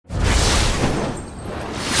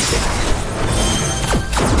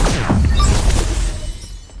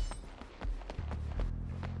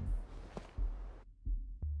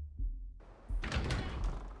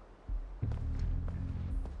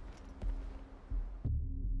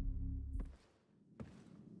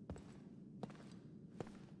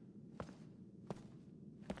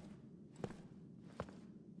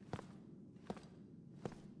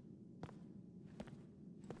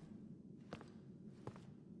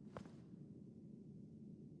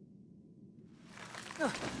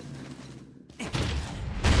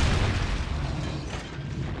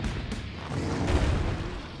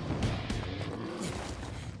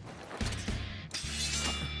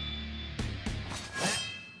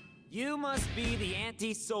You must be the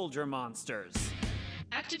anti-soldier monsters.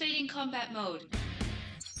 Activating combat mode.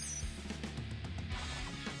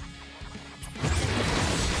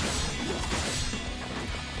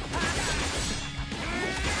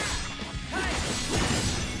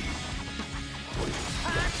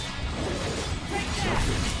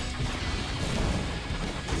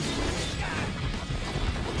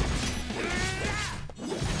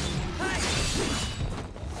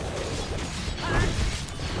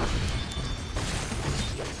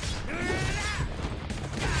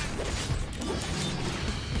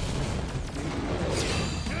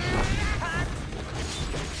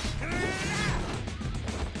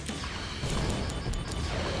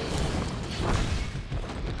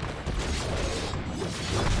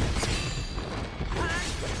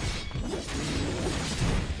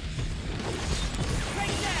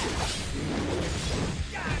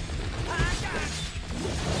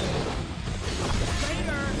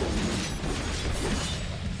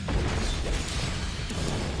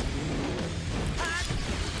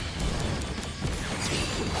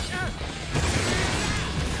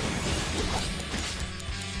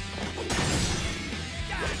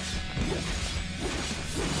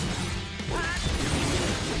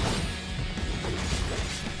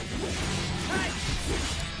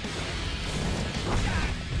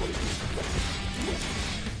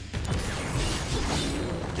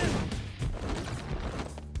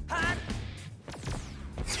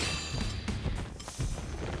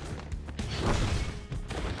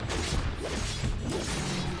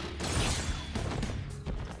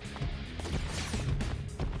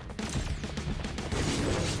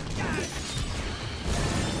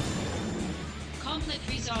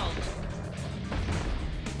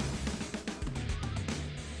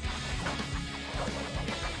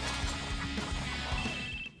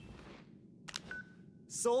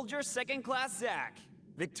 Soldier Second Class Zack,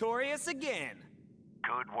 victorious again.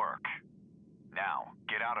 Good work. Now,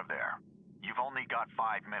 get out of there. You've only got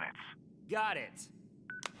 5 minutes. Got it.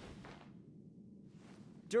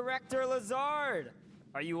 Director Lazard,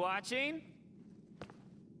 are you watching?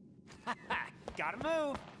 Gotta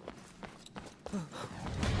move.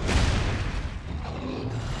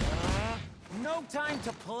 No time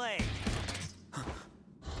to play.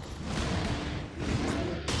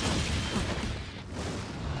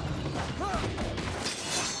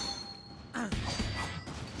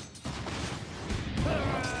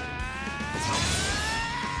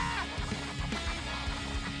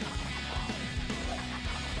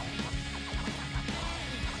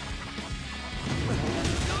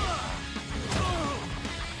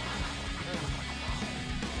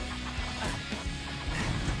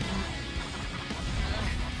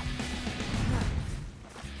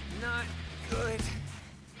 Not good.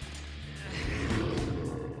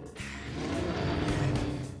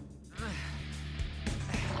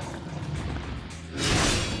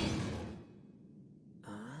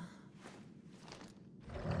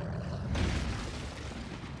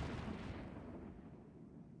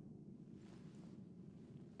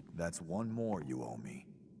 That's one more you owe me.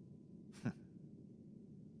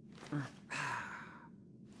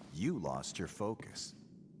 You lost your focus.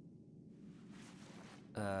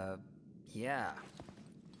 Yeah.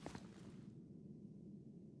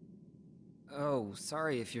 Oh,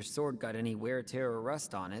 sorry if your sword got any wear, tear, or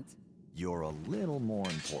rust on it. You're a little more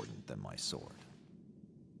important than my sword.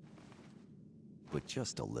 But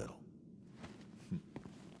just a little.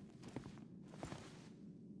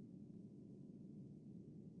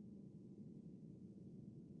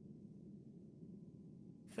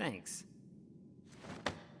 Thanks.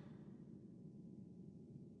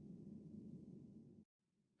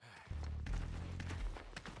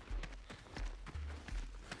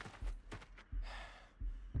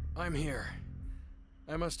 I'm here.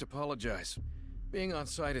 I must apologize. Being on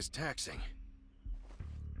site is taxing.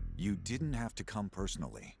 You didn't have to come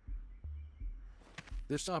personally.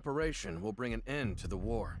 This operation will bring an end to the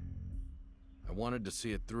war. I wanted to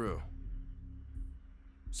see it through.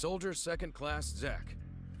 Soldier Second Class Zack.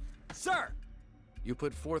 Sir! You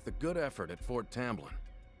put forth a good effort at Fort Tamblin.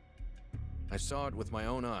 I saw it with my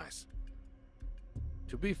own eyes.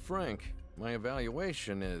 To be frank, my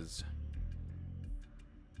evaluation is...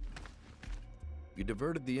 You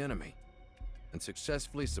diverted the enemy and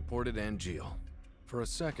successfully supported Angeal. For a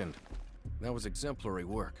second, that was exemplary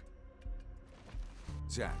work.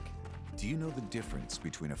 Zack, do you know the difference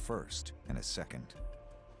between a first and a second?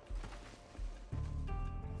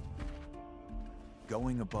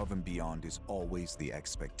 Going above and beyond is always the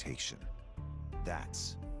expectation.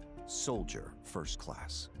 That's Soldier First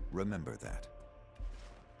Class. Remember that.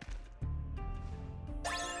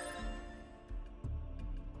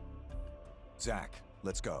 Zach,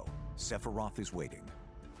 let's go. Sephiroth is waiting.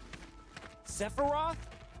 Sephiroth?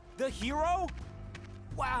 The hero?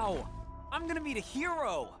 Wow! I'm gonna meet a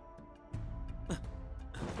hero!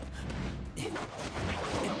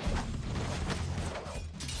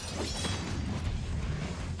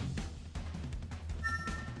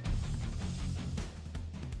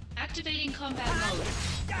 Activating combat mode.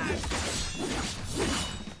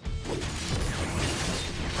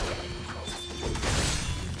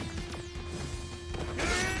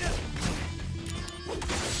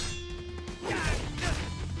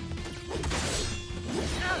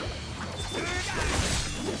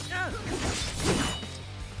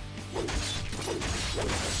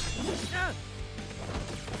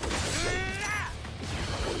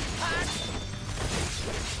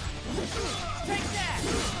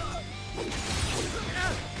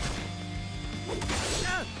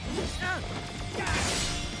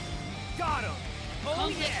 Got him! Oh,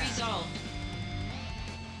 Conflict yeah! resolved.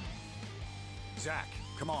 Zach,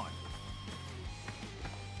 come on.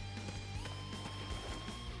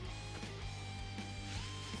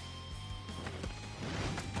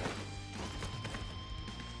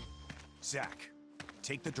 Zach,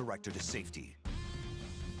 take the director to safety.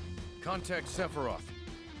 Contact Sephiroth.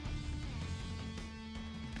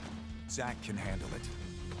 Zach can handle it.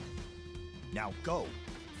 Now go!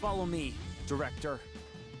 Follow me, Director.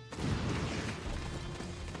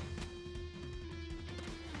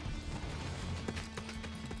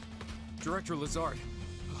 Director Lazard.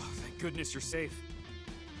 Oh, thank goodness you're safe.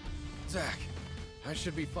 Zach, I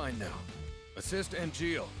should be fine now. Assist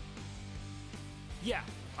Angel. Yeah,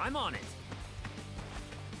 I'm on it.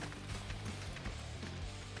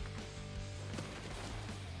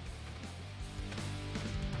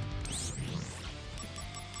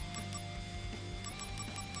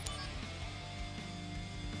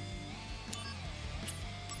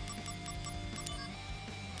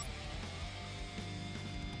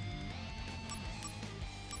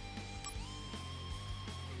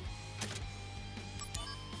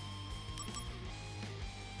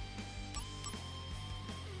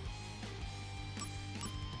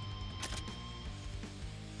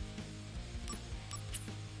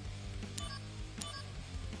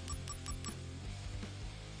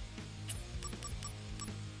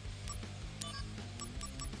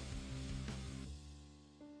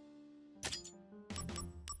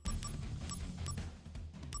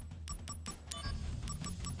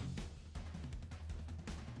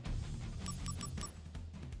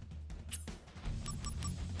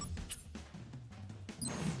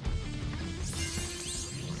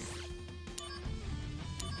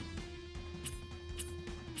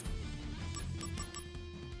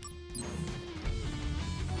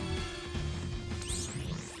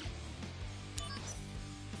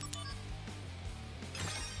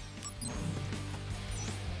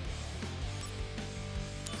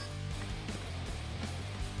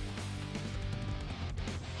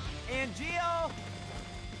 Angel!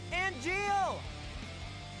 Angel!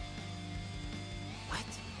 What?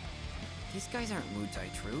 These guys aren't Mutai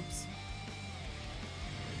troops.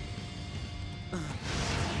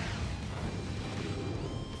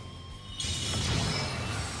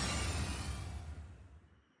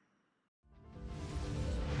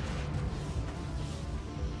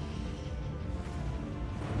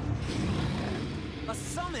 A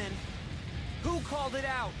summon? Who called it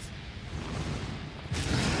out?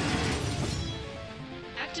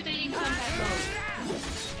 Activating combat mode.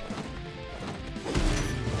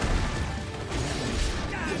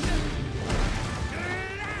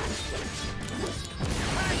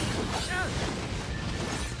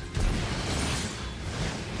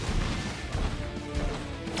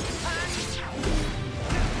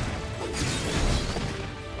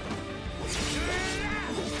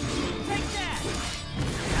 Take that!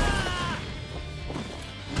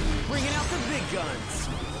 Bringing out the big guns.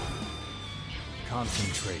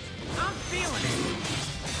 Concentrate. I'm feeling it.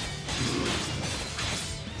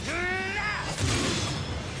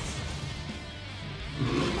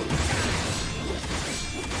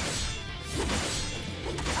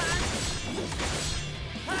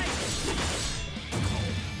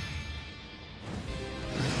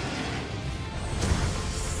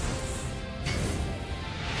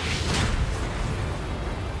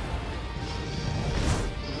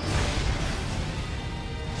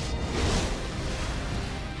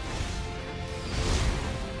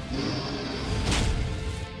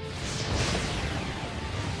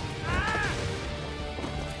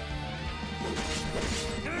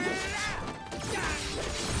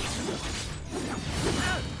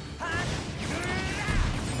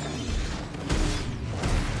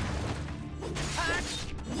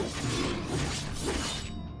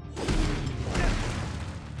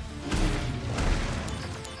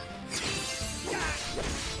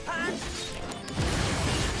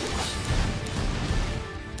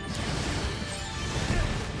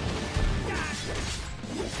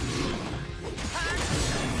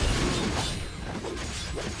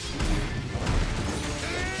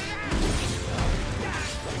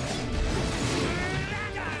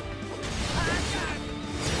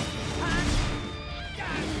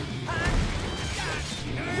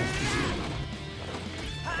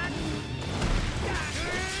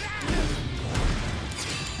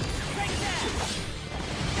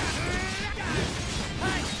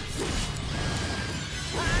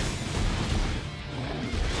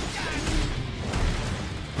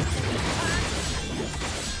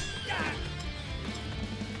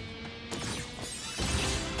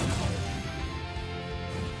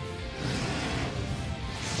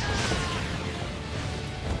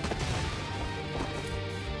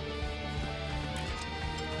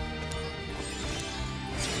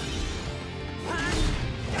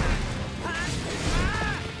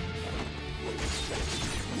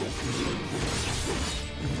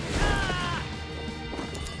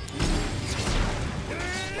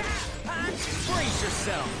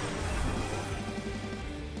 yourself.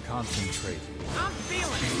 Concentrate. I'm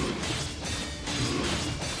feeling it.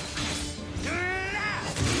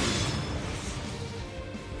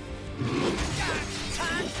 Take that!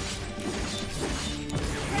 Hey!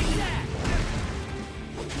 Take that!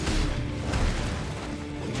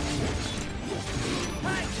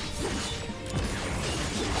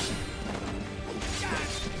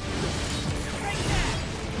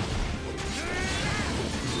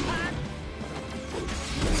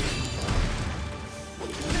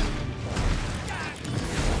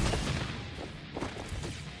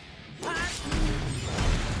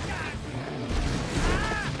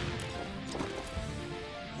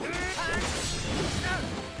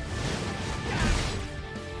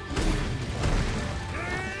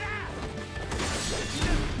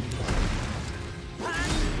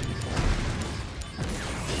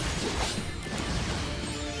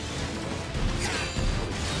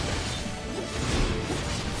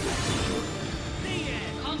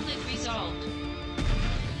 Conflict resolved.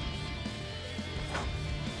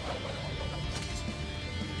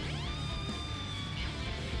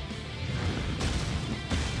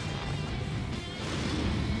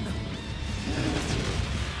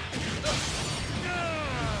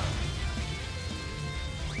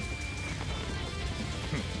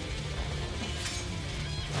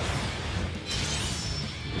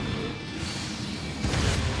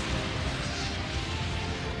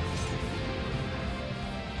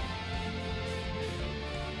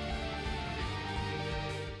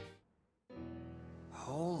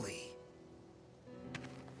 Holy.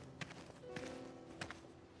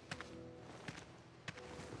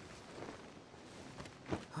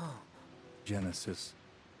 Oh, Genesis.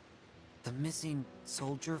 the missing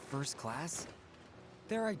soldier first class?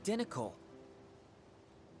 They're identical.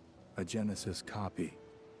 A Genesis copy.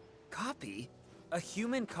 Copy? A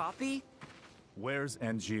human copy? Where's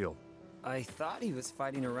Angeal? I thought he was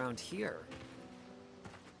fighting around here.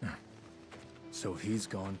 So he's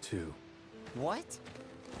gone too. What?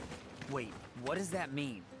 Wait, what does that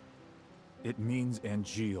mean? It means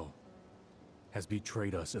Angeal has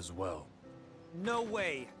betrayed us as well. No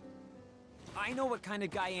way. I know what kind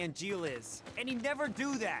of guy Angeal is, and he'd never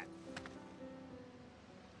do that.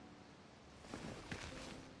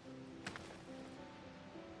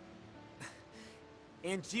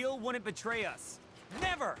 Angeal wouldn't betray us.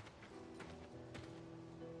 Never!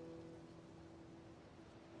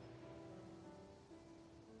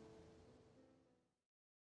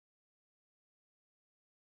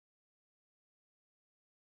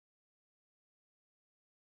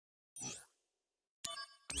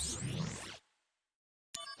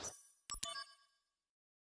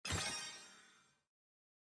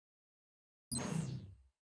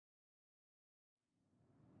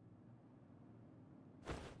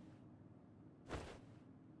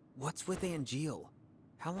 What's with Angeal?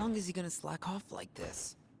 How long is he gonna slack off like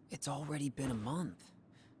this? It's already been a month.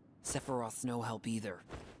 Sephiroth's no help either.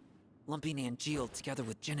 Lumping Angeal together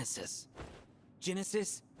with Genesis.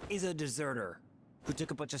 Genesis is a deserter who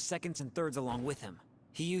took a bunch of seconds and thirds along with him.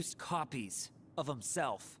 He used copies of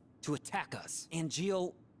himself to attack us.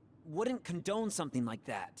 Angeal wouldn't condone something like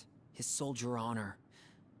that. His soldier honor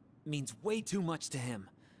means way too much to him.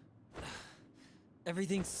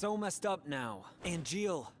 Everything's so messed up now.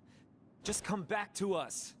 Angeal, just come back to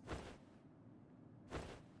us.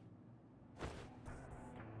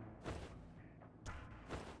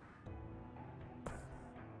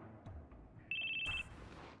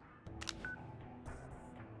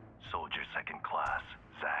 Soldier second class,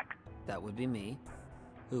 Zach. That would be me.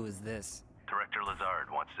 Who is this? Director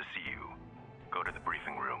Lazard wants to see you. Go to the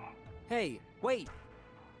briefing room. Hey, wait!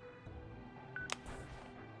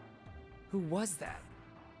 Who was that?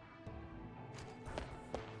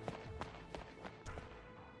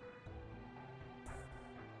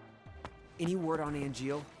 Any word on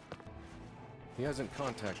Angeal? He hasn't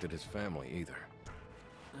contacted his family either.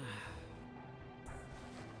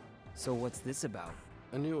 So what's this about?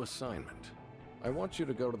 A new assignment. I want you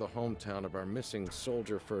to go to the hometown of our missing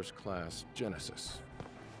soldier first class, Genesis.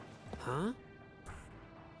 Huh?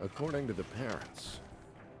 According to the parents,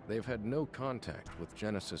 they've had no contact with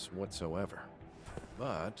Genesis whatsoever.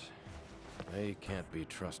 But they can't be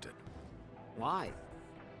trusted. Why?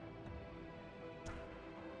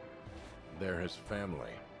 They're his family.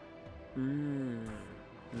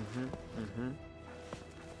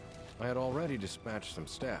 I had already dispatched some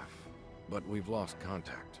staff, but we've lost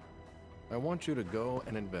contact. I want you to go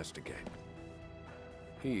and investigate.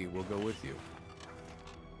 He will go with you.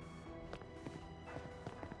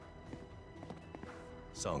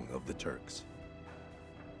 Song of the Turks.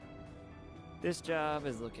 This job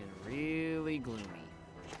is looking really gloomy.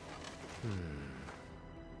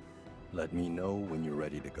 Let me know when you're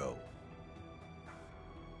ready to go.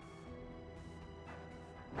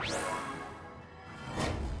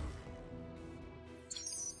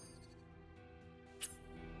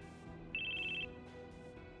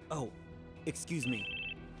 Oh, excuse me.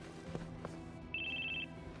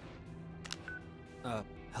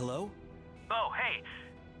 Hello? Oh, hey!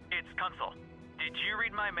 It's Kunzel. Did you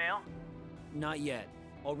read my mail? Not yet.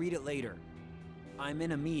 I'll read it later. I'm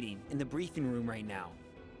in a meeting in the briefing room right now.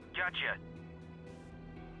 Gotcha.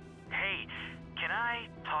 Hey, can I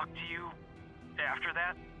talk to you after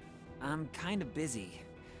that? I'm kinda busy,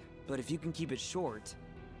 but if you can keep it short...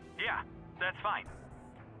 Yeah, that's fine.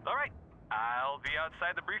 Alright, I'll be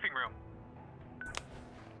outside the briefing room.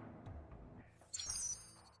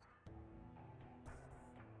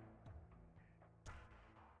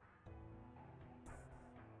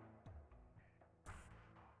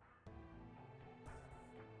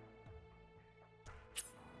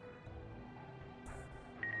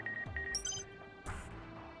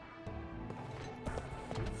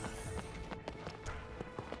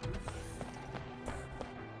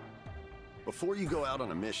 Before you go out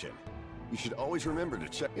on a mission, you should always remember to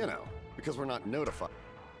check, because we're not notified.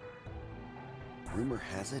 Rumor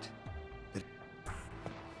has it that...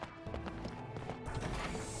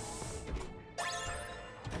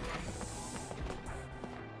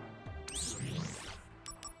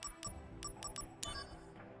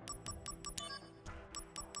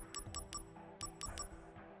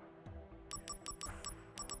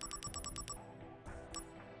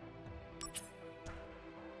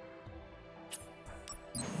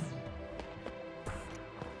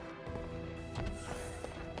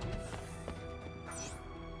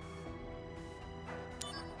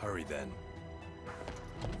 Hurry then.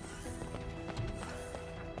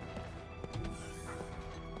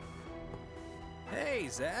 Hey,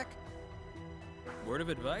 Zach. Word of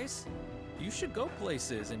advice? You should go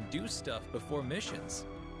places and do stuff before missions.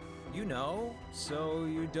 You know, so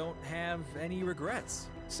you don't have any regrets.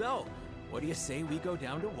 So, what do you say we go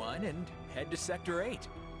down to 1 and head to Sector 8?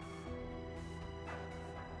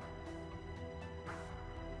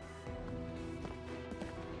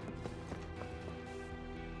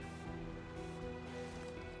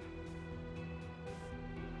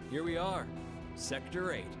 Here we are,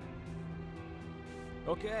 Sector 8.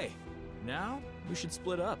 Okay, now we should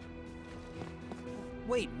split up.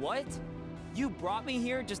 Wait, what? You brought me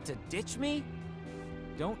here just to ditch me?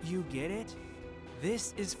 Don't you get it?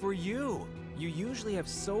 This is for you. You usually have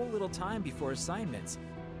so little time before assignments,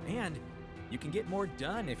 and you can get more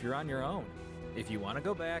done if you're on your own. If you want to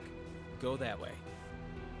go back, go that way.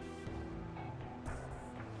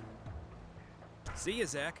 See ya,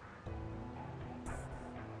 Zach.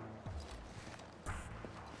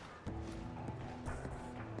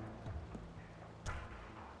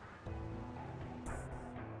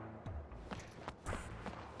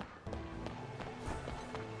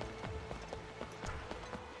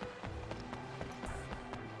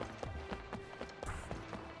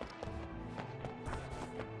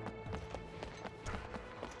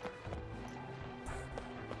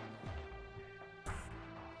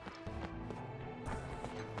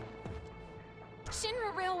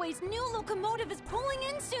 Shinra Railway's new locomotive is pulling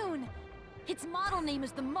in soon! Its model name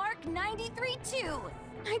is the Mark 93-2!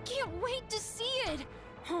 I can't wait to see it!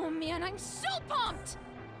 Oh man, I'm so pumped!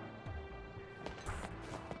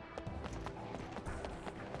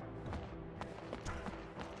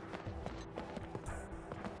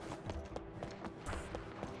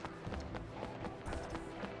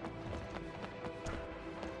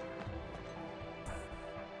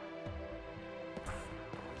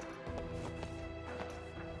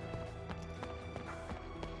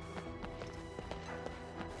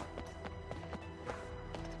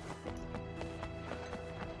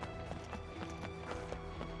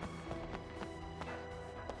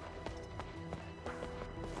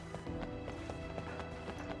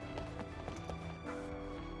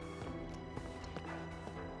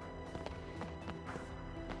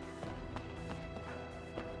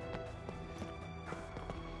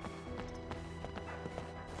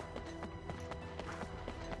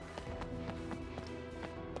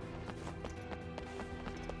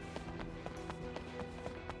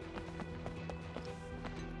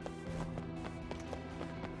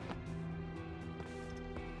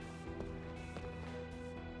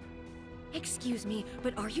 Excuse me,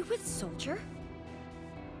 but are you with Soldier?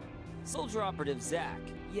 Soldier Operative Zach,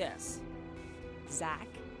 yes. Zach?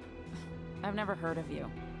 I've never heard of you.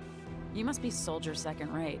 You must be Soldier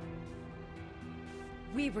second rate.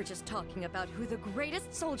 We were just talking about who the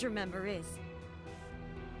greatest Soldier member is.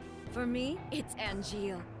 For me, it's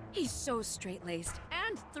Angeal. He's so straight-laced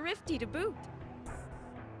and thrifty to boot.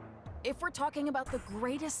 If we're talking about the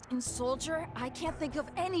greatest in Soldier, I can't think of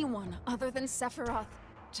anyone other than Sephiroth.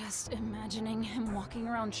 Just imagining him walking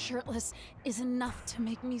around shirtless is enough to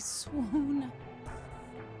make me swoon.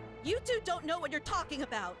 You two don't know what you're talking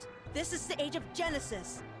about. This is the age of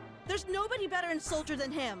Genesis. There's nobody better in Soldier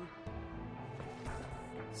than him.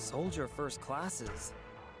 Soldier first classes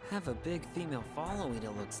have a big female following,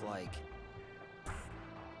 it looks like.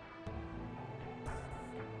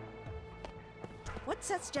 What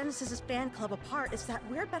sets Genesis's fan club apart is that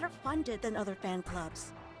we're better funded than other fan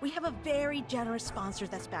clubs. We have a very generous sponsor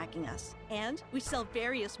that's backing us. And we sell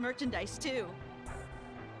various merchandise too.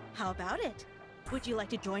 How about it? Would you like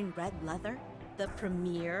to join Red Leather, the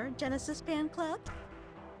premier Genesis fan club?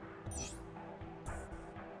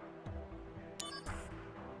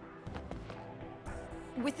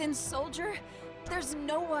 Within Soldier, there's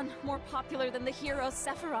no one more popular than the hero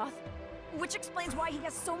Sephiroth. Which explains why he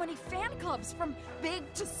has so many fan clubs, from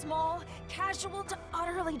big to small, casual to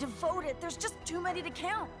utterly devoted. There's just too many to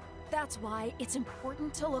count. That's why it's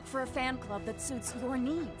important to look for a fan club that suits your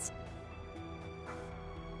needs.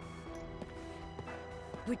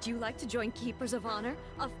 Would you like to join Keepers of Honor,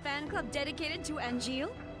 a fan club dedicated to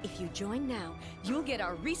Angeal? If you join now, you'll get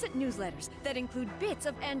our recent newsletters that include bits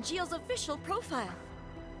of Angeal's official profile.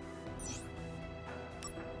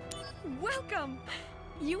 Welcome!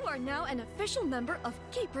 You are now an official member of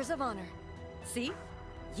Keepers of Honor. See?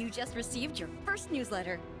 You just received your first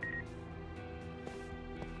newsletter.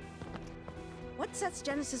 What sets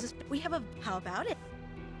Genesis's... We have a... How about it?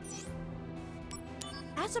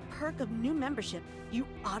 As a perk of new membership, you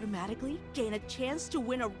automatically gain a chance to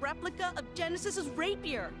win a replica of Genesis's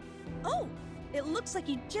rapier. Oh, it looks like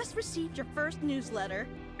you just received your first newsletter.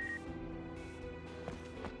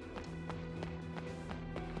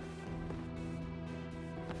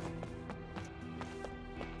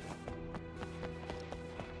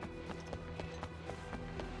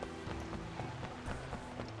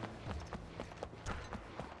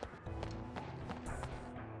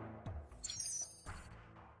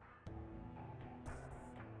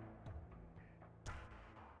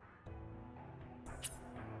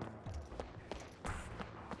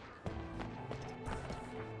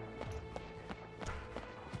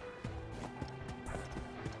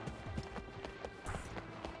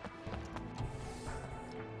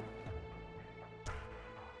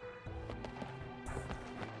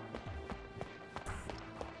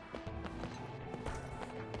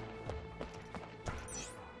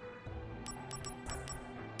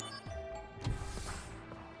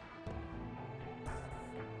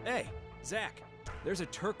 Hey, Zach, there's a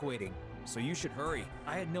Turk waiting, so you should hurry.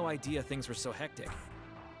 I had no idea things were so hectic.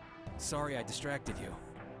 Sorry I distracted you.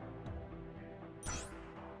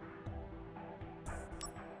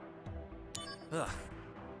 Ugh.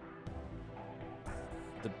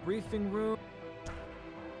 The briefing room...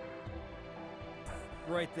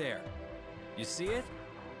 right there. You see it?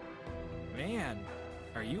 Man,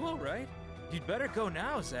 are you alright? You'd better go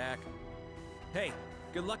now, Zach. Hey,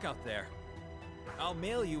 good luck out there. I'll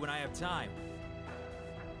mail you when I have time.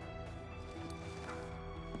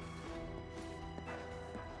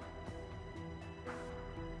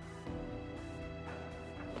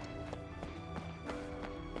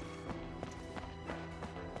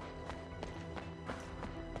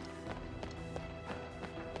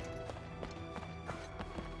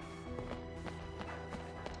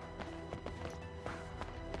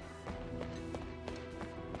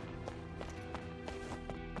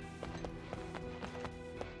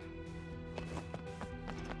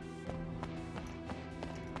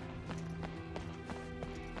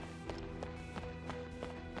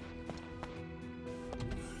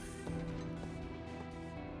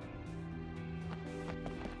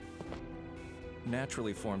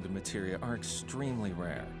 Naturally formed materia are extremely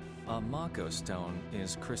rare. A Mako stone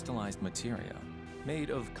is crystallized materia, made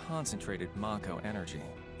of concentrated Mako energy.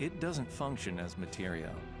 It doesn't function as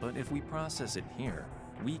materia, but if we process it here,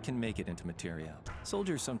 we can make it into materia.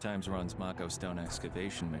 Soldier sometimes runs Mako stone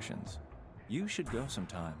excavation missions. You should go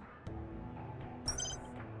sometime.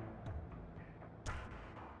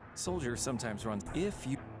 Soldier sometimes runs if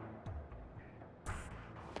you...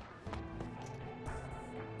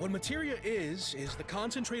 What materia is the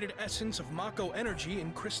concentrated essence of Mako energy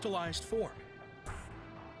in crystallized form.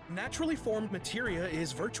 Naturally formed materia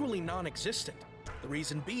is virtually non-existent. The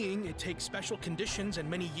reason being, it takes special conditions and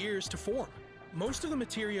many years to form. Most of the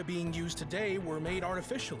materia being used today were made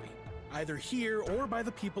artificially, either here or by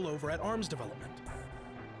the people over at Arms Development.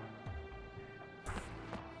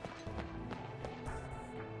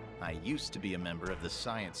 I used to be a member of the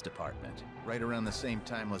science department. Right around the same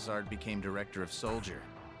time Lazard became director of Soldier,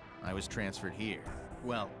 I was transferred here.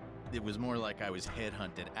 Well, it was more like I was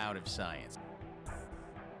headhunted out of science.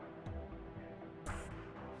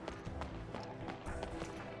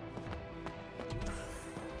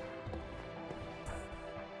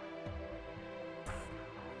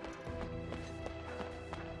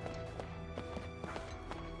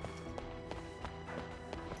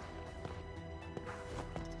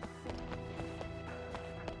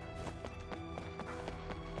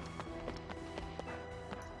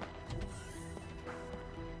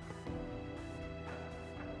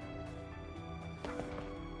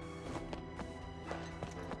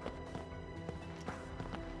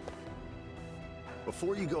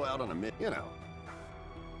 Before you go out on a you know,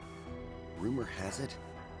 rumor has it.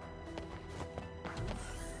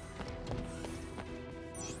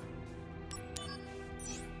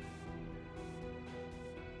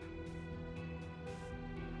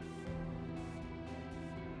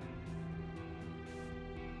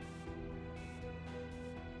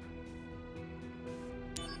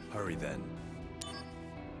 Hurry then.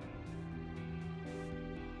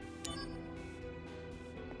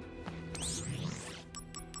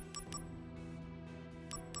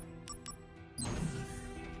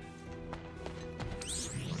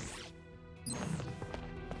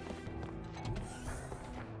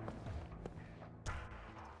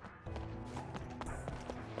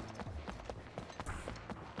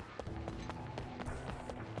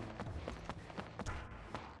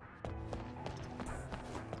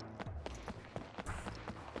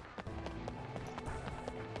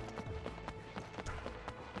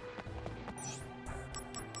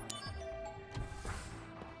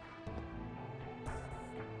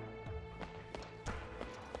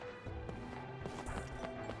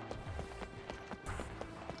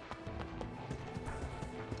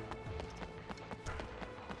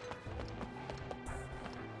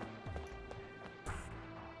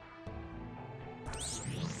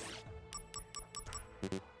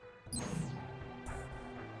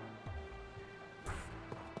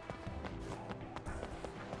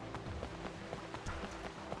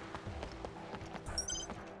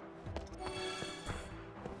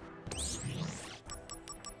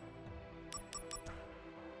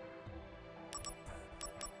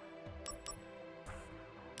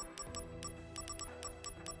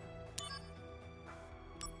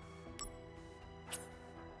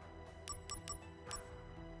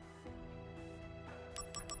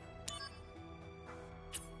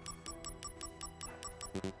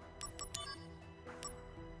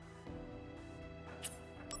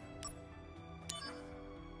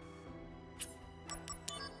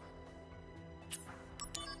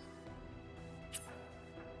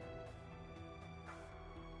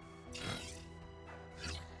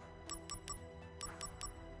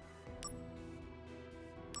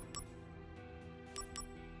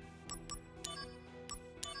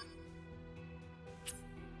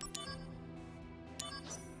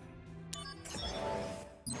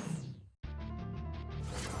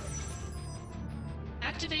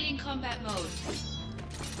 Activating combat mode.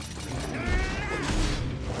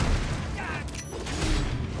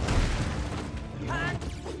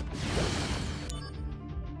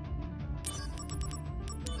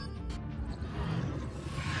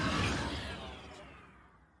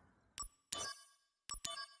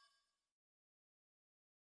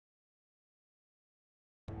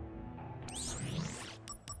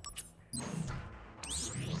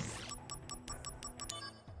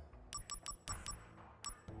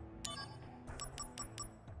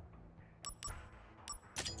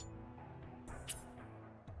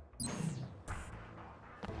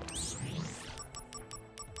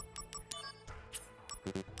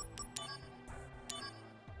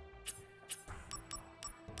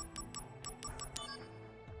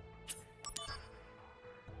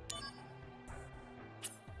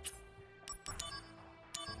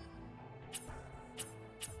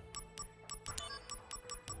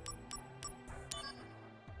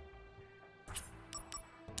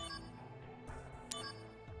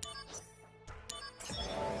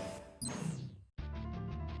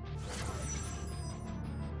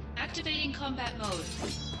 Activating combat mode.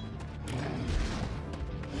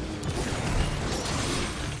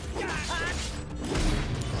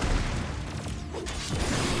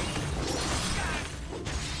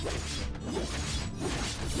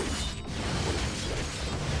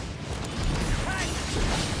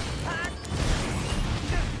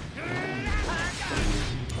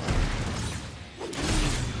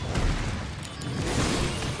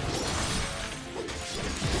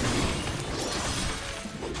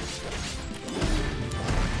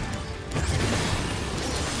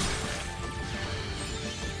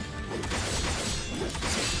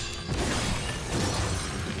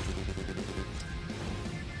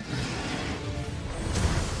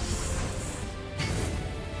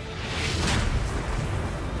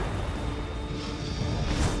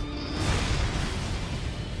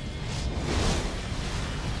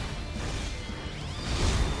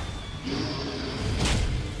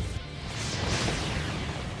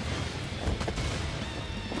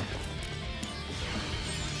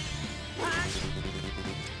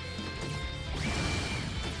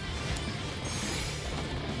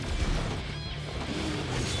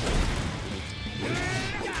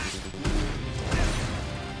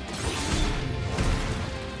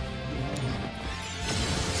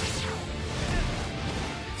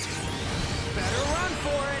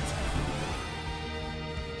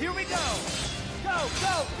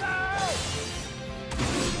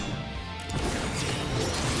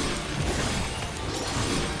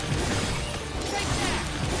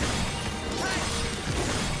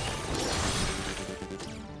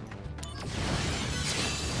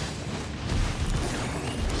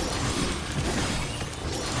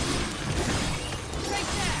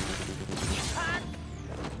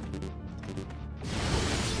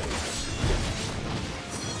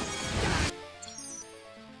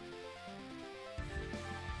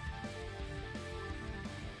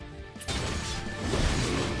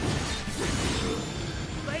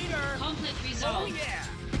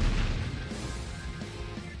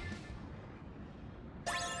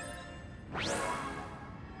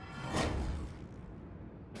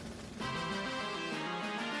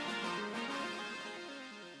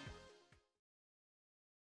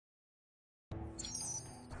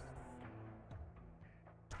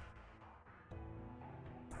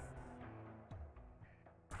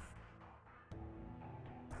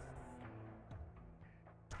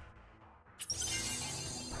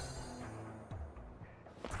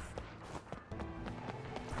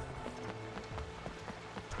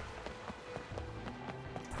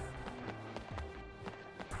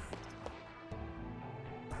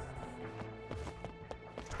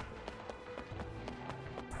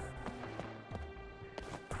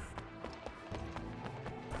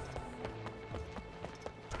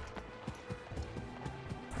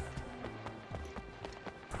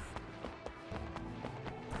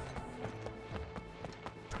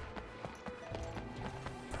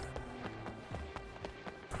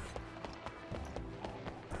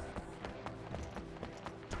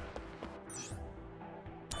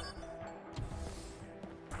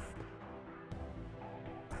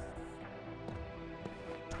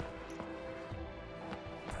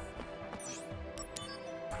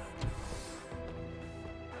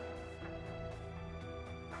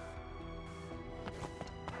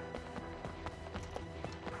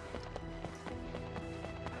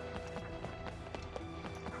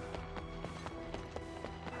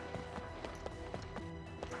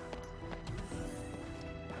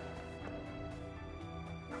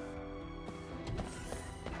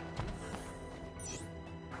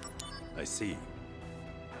 I see.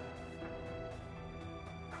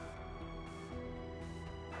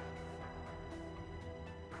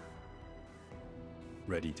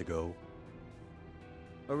 Ready to go?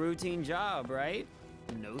 A routine job, right?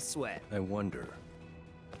 No sweat. I wonder.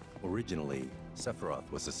 Originally,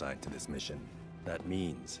 Sephiroth was assigned to this mission. That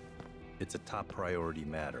means it's a top priority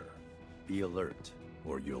matter. Be alert,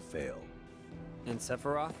 or you'll fail. And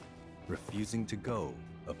Sephiroth? Refusing to go,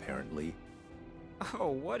 apparently. Oh,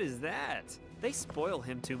 what is that? They spoil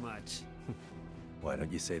him too much. Why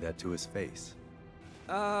don't you say that to his face?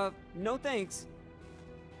 No thanks.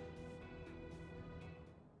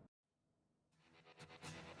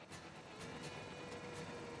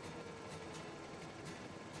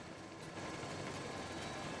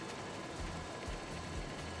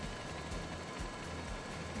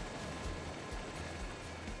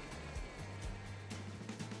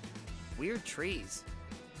 Weird trees.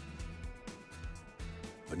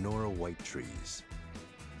 Benora white trees.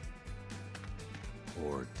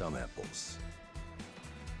 Or dumb apples.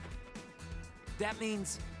 That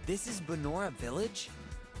means this is Benora Village?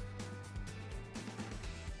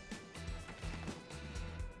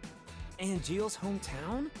 Angeal's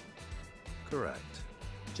hometown? Correct.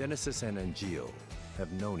 Genesis and Angeel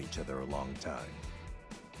have known each other a long time.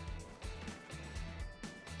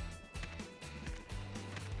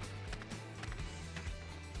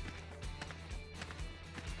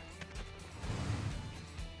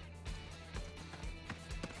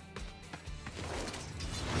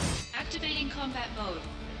 Activating combat mode.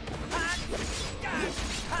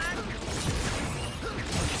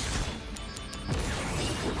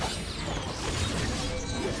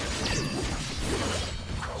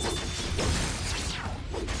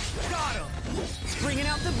 Got him! Bringing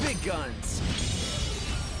out the big guns!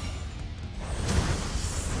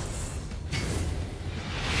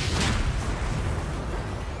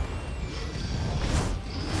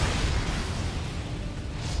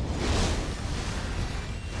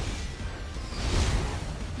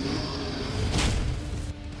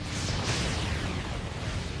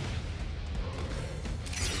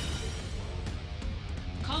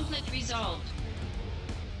 Conflict resolved.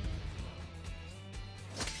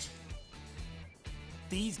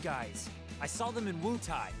 These guys. I saw them in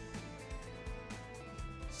Wutai.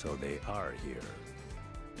 So they are here.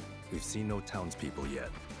 We've seen no townspeople yet.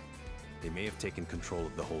 They may have taken control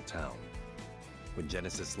of the whole town. When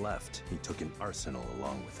Genesis left, he took an arsenal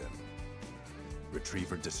along with him.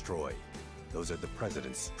 Retrieve or destroy. Those are the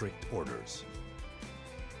President's strict orders.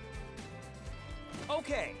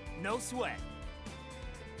 Okay, no sweat.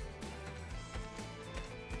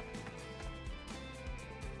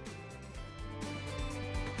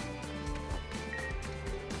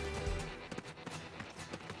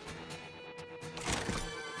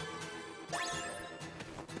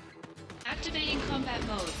 Activating combat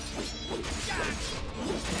mode.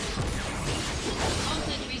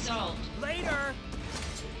 Conflict resolved. Later!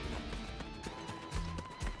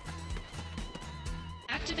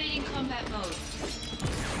 Activating combat mode.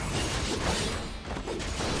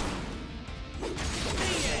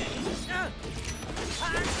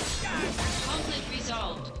 Conflict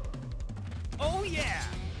resolved. Oh yeah!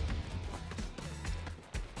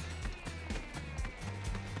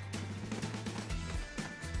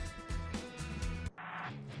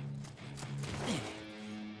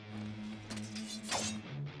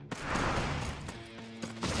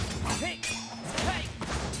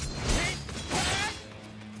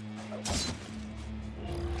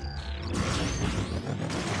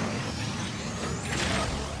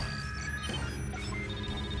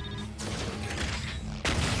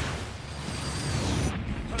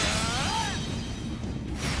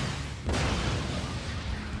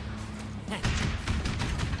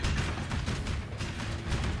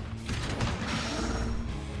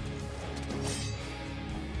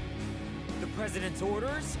 President's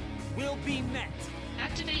orders will be met.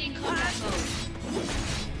 Activating combat mode.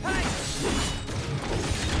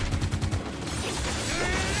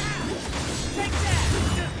 Take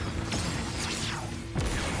that!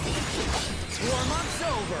 Warm-up's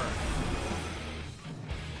over.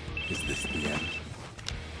 Is this the end?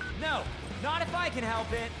 No, not if I can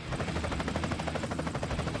help it.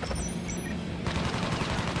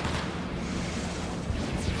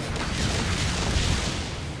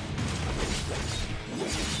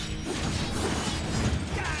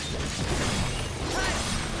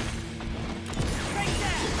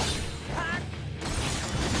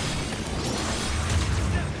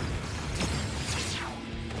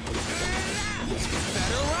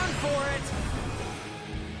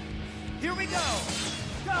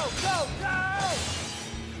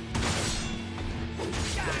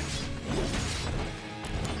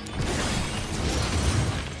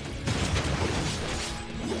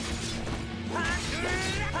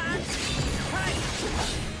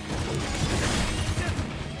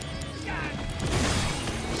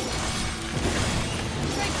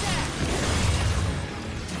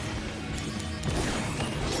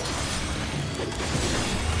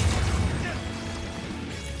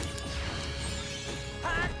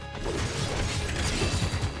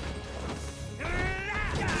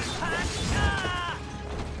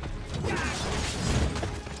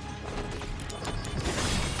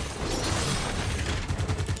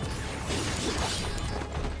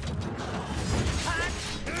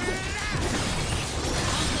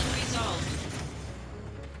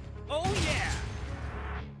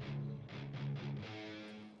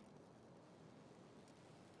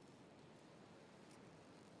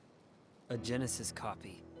 A Genesis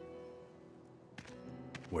copy.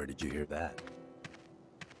 Where did you hear that?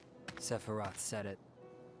 Sephiroth said it.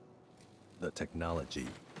 The technology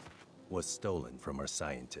was stolen from our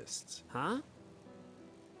scientists. Huh?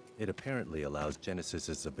 It apparently allows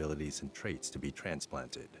Genesis's abilities and traits to be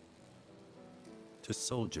transplanted to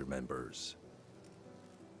soldier members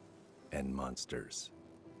and monsters.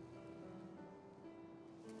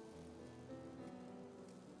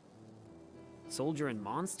 Soldier and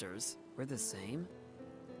monsters? We're the same?